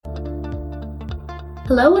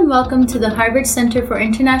Hello and welcome to the Harvard Center for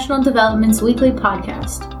International Development's weekly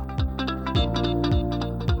podcast.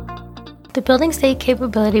 The Building State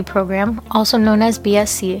Capability Program, also known as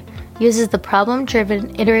BSC, uses the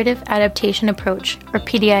Problem-Driven Iterative Adaptation Approach, or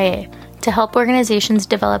PDIA, to help organizations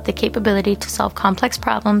develop the capability to solve complex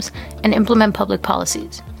problems and implement public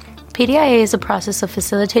policies. PDIA is a process of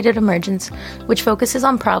facilitated emergence which focuses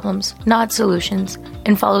on problems, not solutions,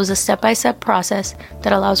 and follows a step-by-step process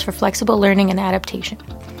that allows for flexible learning and adaptation.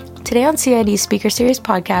 Today on CID's Speaker Series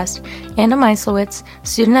podcast, Anna Meislowitz,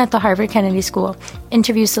 student at the Harvard Kennedy School,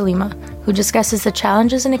 interviews Salima, who discusses the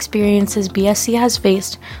challenges and experiences BSC has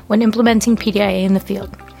faced when implementing PDIA in the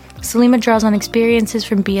field. Salima draws on experiences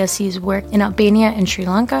from BSC's work in Albania and Sri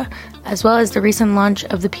Lanka, as well as the recent launch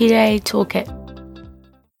of the PDIA Toolkit.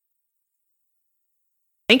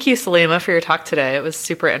 Thank you, Salima, for your talk today. It was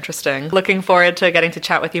super interesting. Looking forward to getting to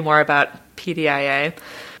chat with you more about PDIA.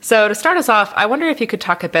 So to start us off, I wonder if you could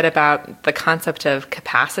talk a bit about the concept of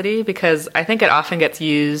capacity, because I think it often gets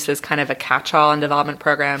used as kind of a catch-all in development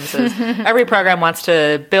programs. As every program wants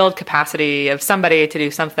to build capacity of somebody to do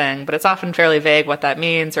something, but it's often fairly vague what that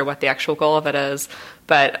means or what the actual goal of it is.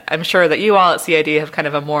 But I'm sure that you all at CID have kind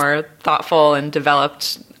of a more thoughtful and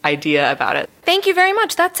developed idea about it. Thank you very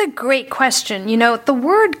much. That's a great question. You know, the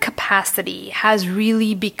word capacity has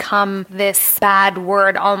really become this bad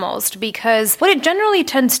word almost, because what it generally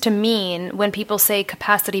tends to mean when people say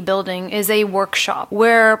capacity building is a workshop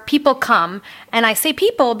where people come, and I say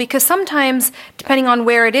people because sometimes, depending on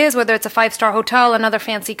where it is, whether it's a five-star hotel, another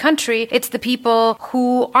fancy country, it's the people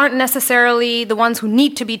who aren't necessarily the ones who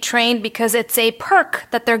need to be trained because it's a perk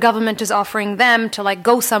that their government is offering them to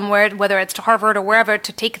go somewhere, whether it's to Harvard or wherever,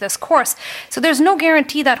 to take this course. So there's no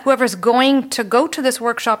guarantee that whoever's going to go to this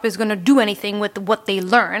workshop is going to do anything with what they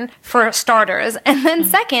learn, for starters. And then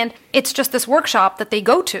second, it's just this workshop that they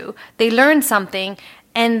go to. They learn something,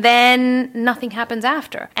 and then nothing happens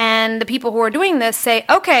after. And the people who are doing this say,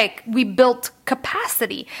 okay, we built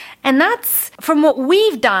capacity. And that's, from what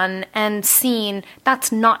we've done and seen,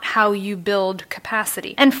 that's not how you build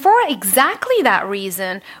capacity. And for exactly that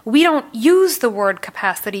reason, we don't use the word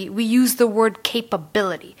capacity, we use the word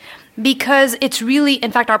capability. Because it's really,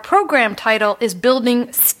 in fact, our program title is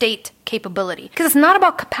Building State Capability. Because it's not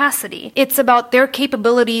about capacity, it's about their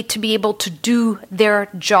capability to be able to do their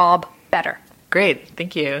job better. Great,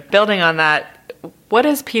 thank you. Building on that, what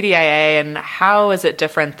is PDIA and how is it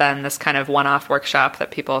different than this kind of one-off workshop that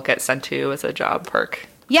people get sent to as a job perk?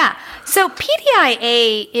 Yeah, so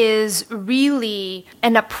PDIA is really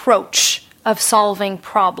an approach of solving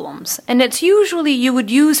problems. And it's usually, you would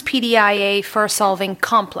use PDIA for solving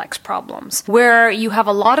complex problems, where you have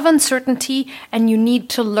a lot of uncertainty and you need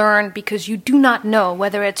to learn because you do not know,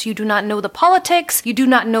 whether it's you do not know the politics, you do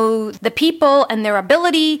not know the people and their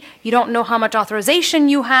ability, you don't know how much authorization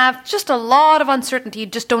you have, just a lot of uncertainty, you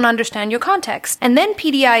just don't understand your context. And then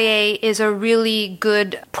PDIA is a really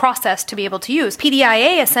good process to be able to use.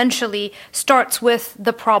 PDIA essentially starts with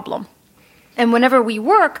the problem. And whenever we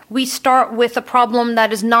work, we start with a problem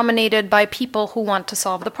that is nominated by people who want to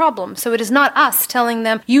solve the problem. So it is not us telling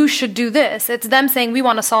them, you should do this. It's them saying, we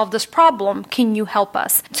want to solve this problem. Can you help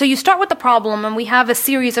us? So you start with the problem, and we have a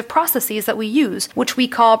series of processes that we use, which we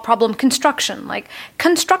call problem construction, like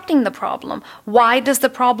constructing the problem. Why does the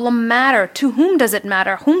problem matter? To whom does it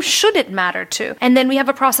matter? Whom should it matter to? And then we have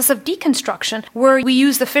a process of deconstruction, where we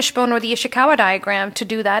use the fishbone or the Ishikawa diagram to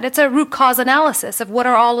do that. It's a root cause analysis of what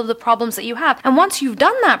are all of the problems that you have. And once you've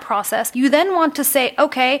done that process, you then want to say,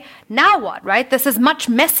 okay, now what, right? This is much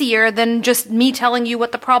messier than just me telling you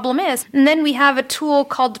what the problem is. And then we have a tool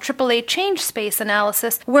called the AAA change space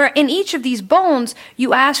analysis, where in each of these bones,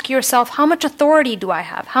 you ask yourself, how much authority do I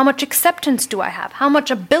have? How much acceptance do I have? How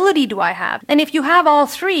much ability do I have? And if you have all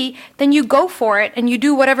three, then you go for it and you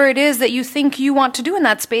do whatever it is that you think you want to do in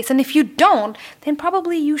that space. And if you don't, then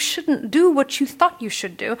probably you shouldn't do what you thought you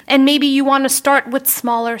should do. And maybe you want to start with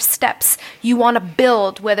smaller steps. You want to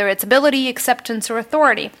build, whether it's ability, acceptance, or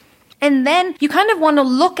authority. And then you kind of want to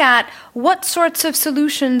look at what sorts of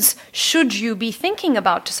solutions should you be thinking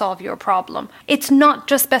about to solve your problem. It's not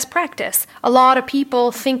just best practice. A lot of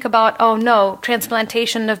people think about, oh no,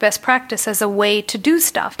 transplantation of best practice as a way to do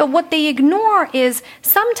stuff. But what they ignore is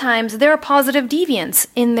sometimes there are positive deviants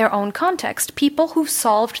in their own context, people who've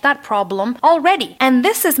solved that problem already. And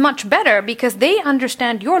this is much better because they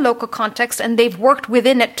understand your local context and they've worked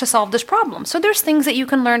within it to solve this problem. So there's things that you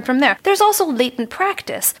can learn from there. There's also latent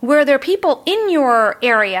practice, where there are people in your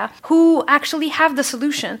area who actually have the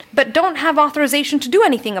solution, but don't have authorization to do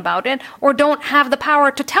anything about it, or don't have the power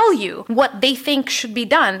to tell you what they think should be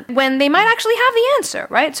done when they might actually have the answer,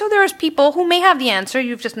 right? So there's people who may have the answer,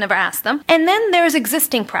 you've just never asked them. And then there's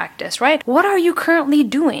existing practice, right? What are you currently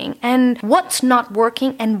doing and what's not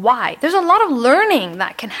working and why? There's a lot of learning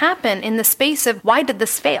that can happen in the space of why did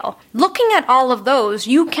this fail? Looking at all of those,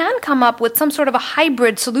 you can come up with some sort of a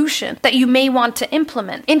hybrid solution that you may want to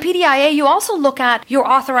implement. In PDIA, you also look at your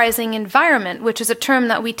authorizing environment, which is a term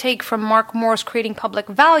that we take from Mark Moore's Creating Public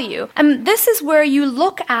Value. And this is where you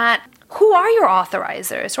look at who are your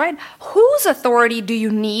authorizers, right? Whose authority do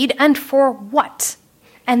you need and for what?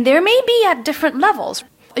 And there may be at different levels.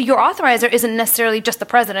 Your authorizer isn't necessarily just the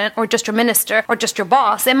president or just your minister or just your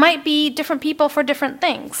boss. It might be different people for different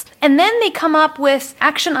things. And then they come up with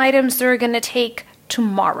action items they're going to take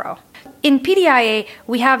tomorrow. In PDIA,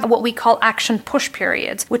 we have what we call action push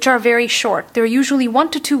periods, which are very short. They're usually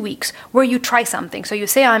 1 to 2 weeks where you try something. So you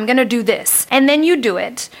say, I'm going to do this, and then you do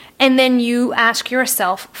it, and then you ask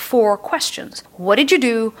yourself 4 questions. What did you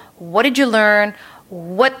do? What did you learn?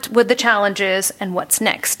 What were the challenges? And what's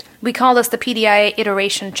next? We call this the PDIA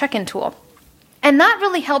iteration check-in tool. And that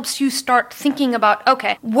really helps you start thinking about,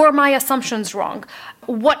 okay, were my assumptions wrong?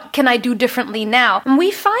 What can I do differently now? And we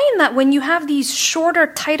find that when you have these shorter,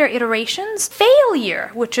 tighter iterations, failure,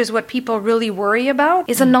 which is what people really worry about,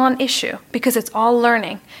 is a non-issue because it's all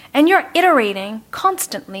learning. And you're iterating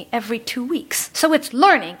constantly every 2 weeks. So it's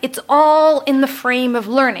learning. It's all in the frame of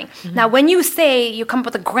learning. Mm-hmm. Now, when you say you come up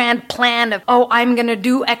with a grand plan of, oh, I'm going to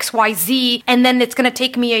do X, Y, Z, and then it's going to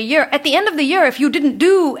take me a year. At the end of the year, if you didn't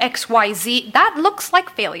do X, Y, Z, that looks like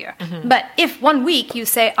failure. Mm-hmm. But if 1 week you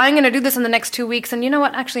say, I'm going to do this in the next 2 weeks, and you know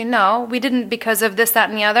what? Actually, no, we didn't because of this, that,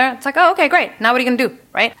 and the other. It's like, oh, okay, great. Now what are you going to do,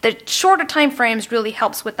 right? The shorter time frames really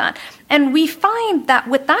helps with that. And we find that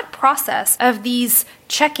with that process of these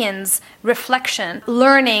check-ins, reflection,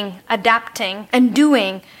 learning, adapting, and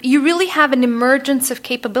doing, you really have an emergence of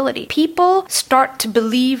capability. People start to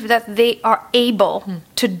believe that they are able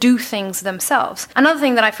to do things themselves. Another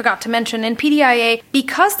thing that I forgot to mention, in PDIA,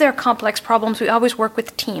 because they're complex problems, we always work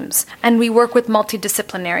with teams, and we work with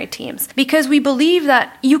multidisciplinary teams, because we believe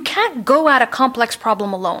that you can't go at a complex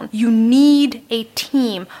problem alone. You need a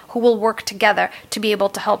team who will work together to be able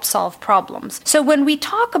to help solve problems. So when we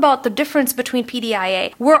talk about the difference between PDIA,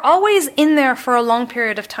 we're always in there for a long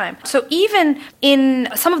period of time. So even in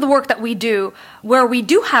some of the work that we do, where we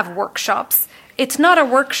do have workshops, it's not a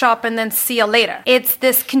workshop and then see you later. It's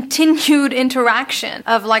this continued interaction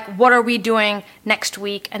of like, what are we doing next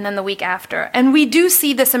week and then the week after? And we do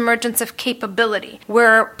see this emergence of capability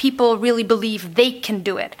where people really believe they can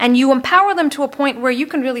do it. And you empower them to a point where you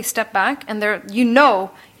can really step back and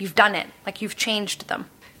you've done it, like you've changed them.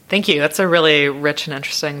 Thank you. That's a really rich and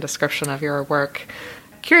interesting description of your work.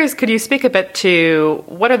 Curious, could you speak a bit to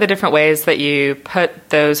what are the different ways that you put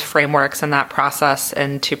those frameworks and that process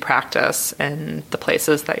into practice in the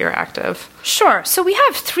places that you're active? Sure. So we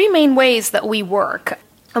have 3 main ways that we work,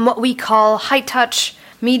 and what we call high touch,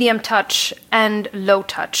 medium touch, and low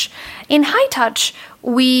touch. In high touch,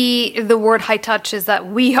 the word high touch is that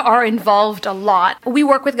we are involved a lot. We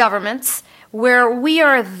work with governments, where we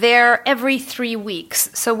are there every 3 weeks.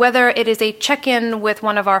 So whether it is a check-in with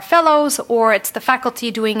one of our fellows, or it's the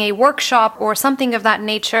faculty doing a workshop or something of that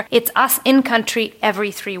nature, it's us in country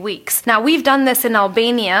every 3 weeks. Now, we've done this in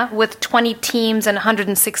Albania with 20 teams and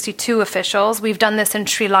 162 officials. We've done this in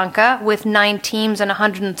Sri Lanka with 9 teams and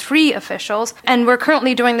 103 officials. And we're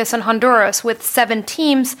currently doing this in Honduras with 7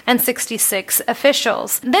 teams and 66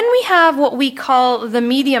 officials. Then we have what we call the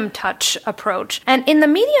medium touch approach. And in the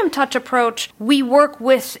medium touch approach, we work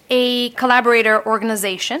with a collaborator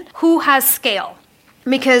organization who has scale.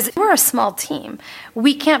 Because we're a small team.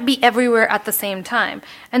 We can't be everywhere at the same time.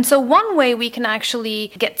 And so one way we can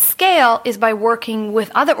actually get scale is by working with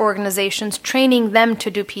other organizations, training them to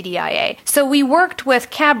do PDIA. So we worked with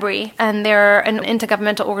CABRI, and they're an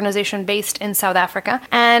intergovernmental organization based in South Africa.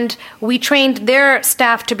 And we trained their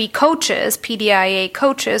staff to be coaches, PDIA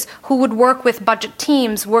coaches, who would work with budget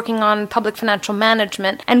teams working on public financial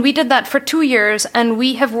management. And we did that for 2 years, and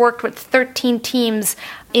we have worked with 13 teams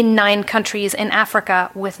in 9 countries in Africa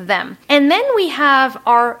with them. And then we have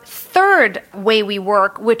our third way we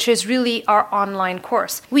work, which is really our online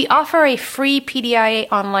course. We offer a free PDIA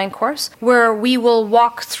online course where we will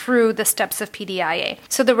walk through the steps of PDIA.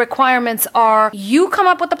 So the requirements are you come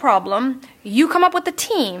up with the problem, you come up with a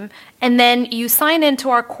team, and then you sign into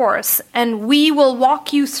our course, and we will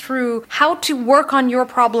walk you through how to work on your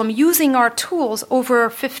problem using our tools over a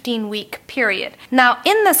 15-week period. Now,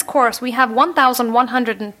 in this course, we have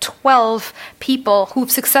 1,112 people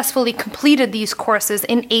who've successfully completed these courses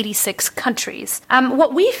in 86 countries.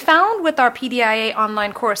 What we found with our PDIA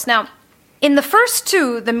online course, now, in the first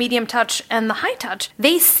two, the medium touch and the high touch,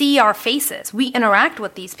 they see our faces. We interact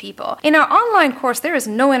with these people. In our online course, there is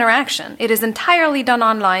no interaction. It is entirely done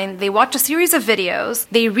online. They watch a series of videos.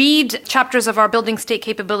 They read chapters of our Building State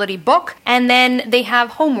Capability book, and then they have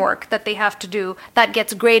homework that they have to do that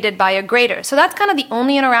gets graded by a grader. So that's kind of the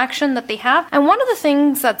only interaction that they have. And one of the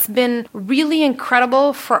things that's been really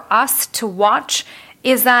incredible for us to watch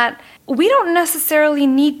is that we don't necessarily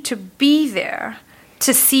need to be there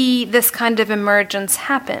to see this kind of emergence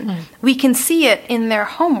happen. We can see it in their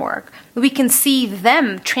homework. We can see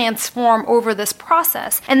them transform over this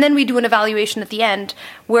process. And then we do an evaluation at the end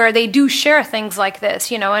where they do share things like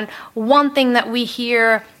this, and one thing that we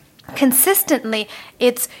hear consistently,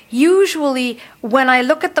 it's usually when I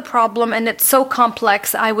look at the problem and it's so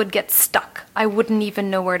complex, I would get stuck. I wouldn't even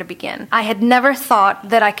know where to begin. I had never thought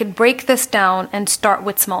that I could break this down and start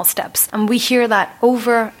with small steps. And we hear that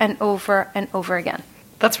over and over and over again.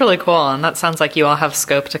 That's really cool, and that sounds like you all have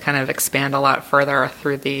scope to kind of expand a lot further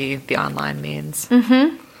through the online means.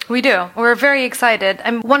 Mm-hmm. We do. We're very excited.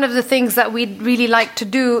 And one of the things that we'd really like to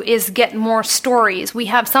do is get more stories. We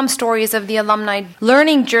have some stories of the alumni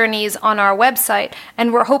learning journeys on our website,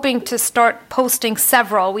 and we're hoping to start posting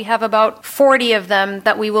several. We have about 40 of them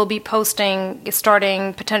that we will be posting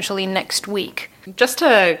starting potentially next week. Just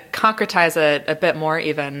to concretize it a bit more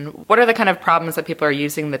even, what are the kind of problems that people are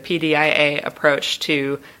using the PDIA approach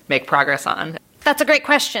to make progress on? That's a great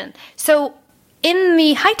question. So in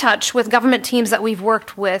the high touch with government teams that we've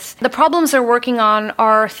worked with, the problems they're working on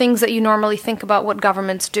are things that you normally think about what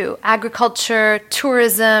governments do. Agriculture,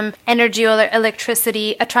 tourism, energy or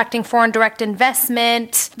electricity, attracting foreign direct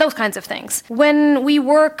investment, those kinds of things. When we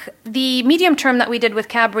work, the medium term that we did with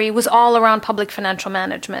CABRI was all around public financial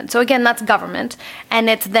management. So again, that's government, and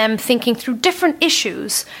it's them thinking through different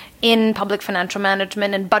issues in public financial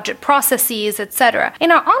management and budget processes, etc.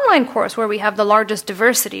 In our online course, where we have the largest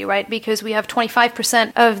diversity, right, because we have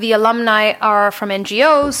 25% of the alumni are from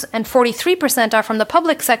NGOs and 43% are from the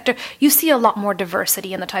public sector, you see a lot more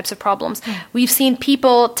diversity in the types of problems. We've seen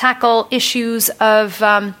people tackle issues of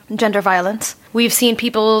gender violence. We've seen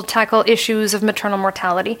people tackle issues of maternal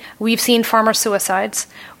mortality. We've seen farmer suicides.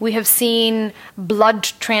 We have seen blood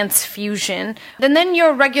transfusion. And then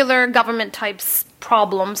your regular government types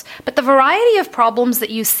problems. But the variety of problems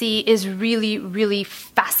that you see is really, really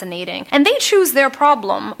fascinating. And they choose their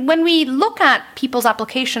problem. When we look at people's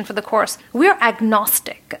application for the course, we're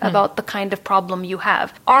agnostic about the kind of problem you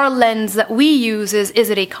have. Our lens that we use is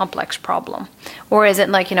it a complex problem? Or is it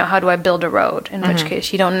like, how do I build a road? In which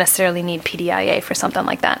case, you don't necessarily need PDIA for something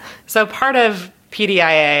like that. So part of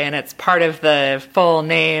PDIA, and it's part of the full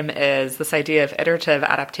name, is this idea of iterative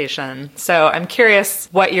adaptation. So I'm curious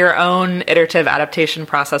what your own iterative adaptation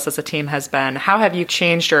process as a team has been. How have you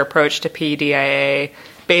changed your approach to PDIA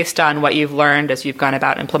based on what you've learned as you've gone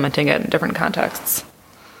about implementing it in different contexts?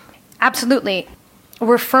 Absolutely.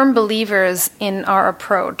 We're firm believers in our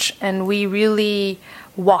approach, and we really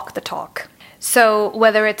walk the talk. So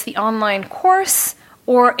whether it's the online course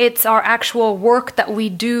or it's our actual work that we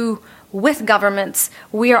do with governments,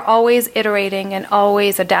 we are always iterating and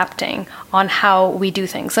always adapting on how we do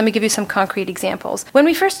things. Let me give you some concrete examples. When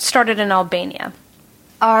we first started in Albania,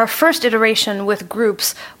 our first iteration with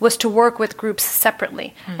groups was to work with groups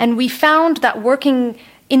separately. And we found that working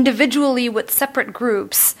individually with separate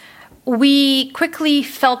groups, we quickly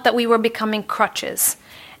felt that we were becoming crutches.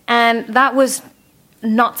 And that was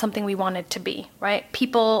not something we wanted to be, right?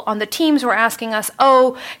 People on the teams were asking us,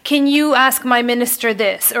 can you ask my minister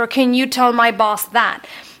this? Or can you tell my boss that?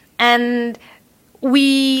 And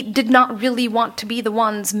we did not really want to be the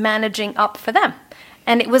ones managing up for them.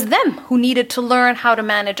 And it was them who needed to learn how to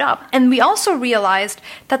manage up. And we also realized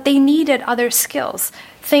that they needed other skills,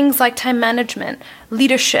 things like time management,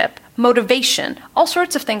 leadership, motivation, all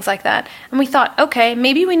sorts of things like that. And we thought, okay,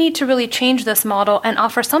 maybe we need to really change this model and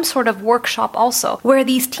offer some sort of workshop also, where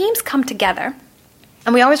these teams come together.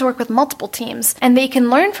 And we always work with multiple teams, and they can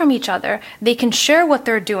learn from each other. They can share what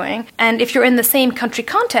they're doing. And if you're in the same country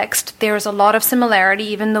context, there's a lot of similarity,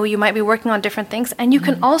 even though you might be working on different things. And you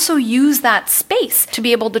can also use that space to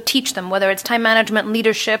be able to teach them, whether it's time management,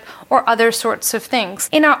 leadership, or other sorts of things.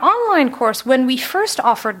 In our online course, when we first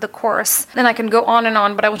offered the course, and I can go on and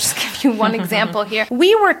on, but I will just give you one example here.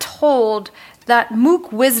 We were told that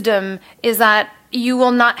MOOC wisdom is that you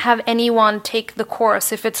will not have anyone take the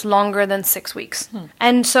course if it's longer than 6 weeks.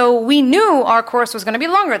 And so we knew our course was going to be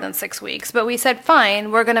longer than 6 weeks, but we said,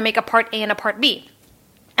 fine, we're going to make a part A and a part B.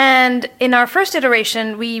 And in our first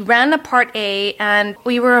iteration, we ran a part A, and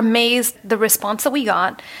we were amazed the response that we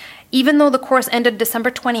got. Even though the course ended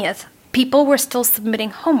December 20th, people were still submitting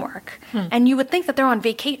homework. And you would think that they're on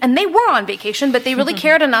vacation, and they were on vacation, but they really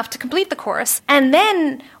cared enough to complete the course. And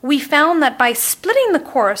then we found that by splitting the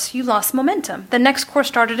course, you lost momentum. The next course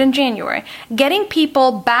started in January. Getting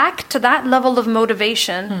people back to that level of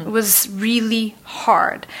motivation was really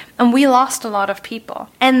hard. And we lost a lot of people.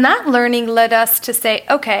 And that learning led us to say,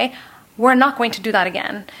 okay, we're not going to do that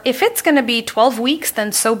again. If it's going to be 12 weeks,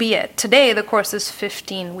 then so be it. Today, the course is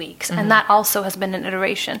 15 weeks, and that also has been an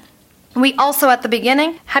iteration. We also, at the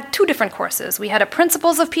beginning, had 2 different courses. We had a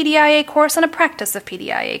Principles of PDIA course and a Practice of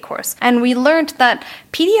PDIA course. And we learned that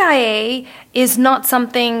PDIA is not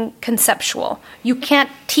something conceptual. You can't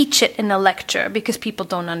teach it in a lecture because people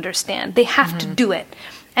don't understand. They have to do it.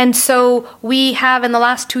 And so we have, in the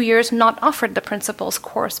last 2 years, not offered the Principles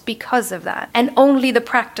course because of that, and only the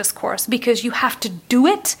Practice course because you have to do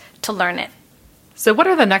it to learn it. So what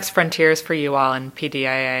are the next frontiers for you all in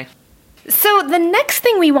PDIA? So the next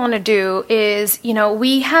thing we want to do is,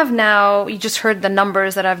 we have now, you just heard the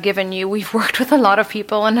numbers that I've given you. We've worked with a lot of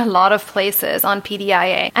people in a lot of places on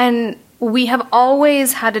PDIA. And we have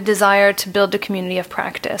always had a desire to build a community of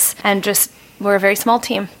practice. And we're a very small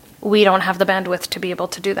team. We don't have the bandwidth to be able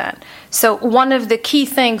to do that. So one of the key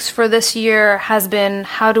things for this year has been,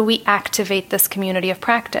 how do we activate this community of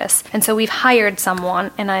practice? And so we've hired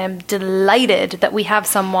someone, and I am delighted that we have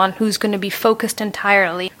someone who's going to be focused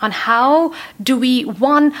entirely on how do we,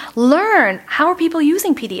 learn how are people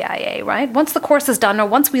using PDIA, right? Once the course is done, or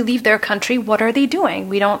once we leave their country, what are they doing?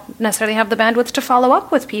 We don't necessarily have the bandwidth to follow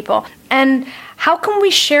up with people. And how can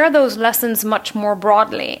we share those lessons much more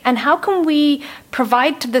broadly? And how can we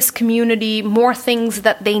provide to this community more things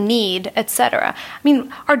that they need, etc.? I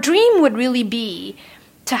mean, our dream would really be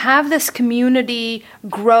to have this community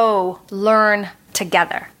grow, learn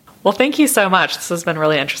together. Well, thank you so much. This has been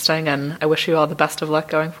really interesting, and I wish you all the best of luck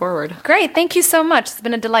going forward. Great. Thank you so much. It's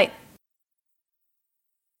been a delight.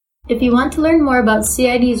 If you want to learn more about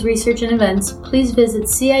CID's research and events, please visit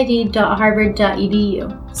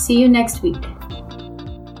cid.harvard.edu. See you next week.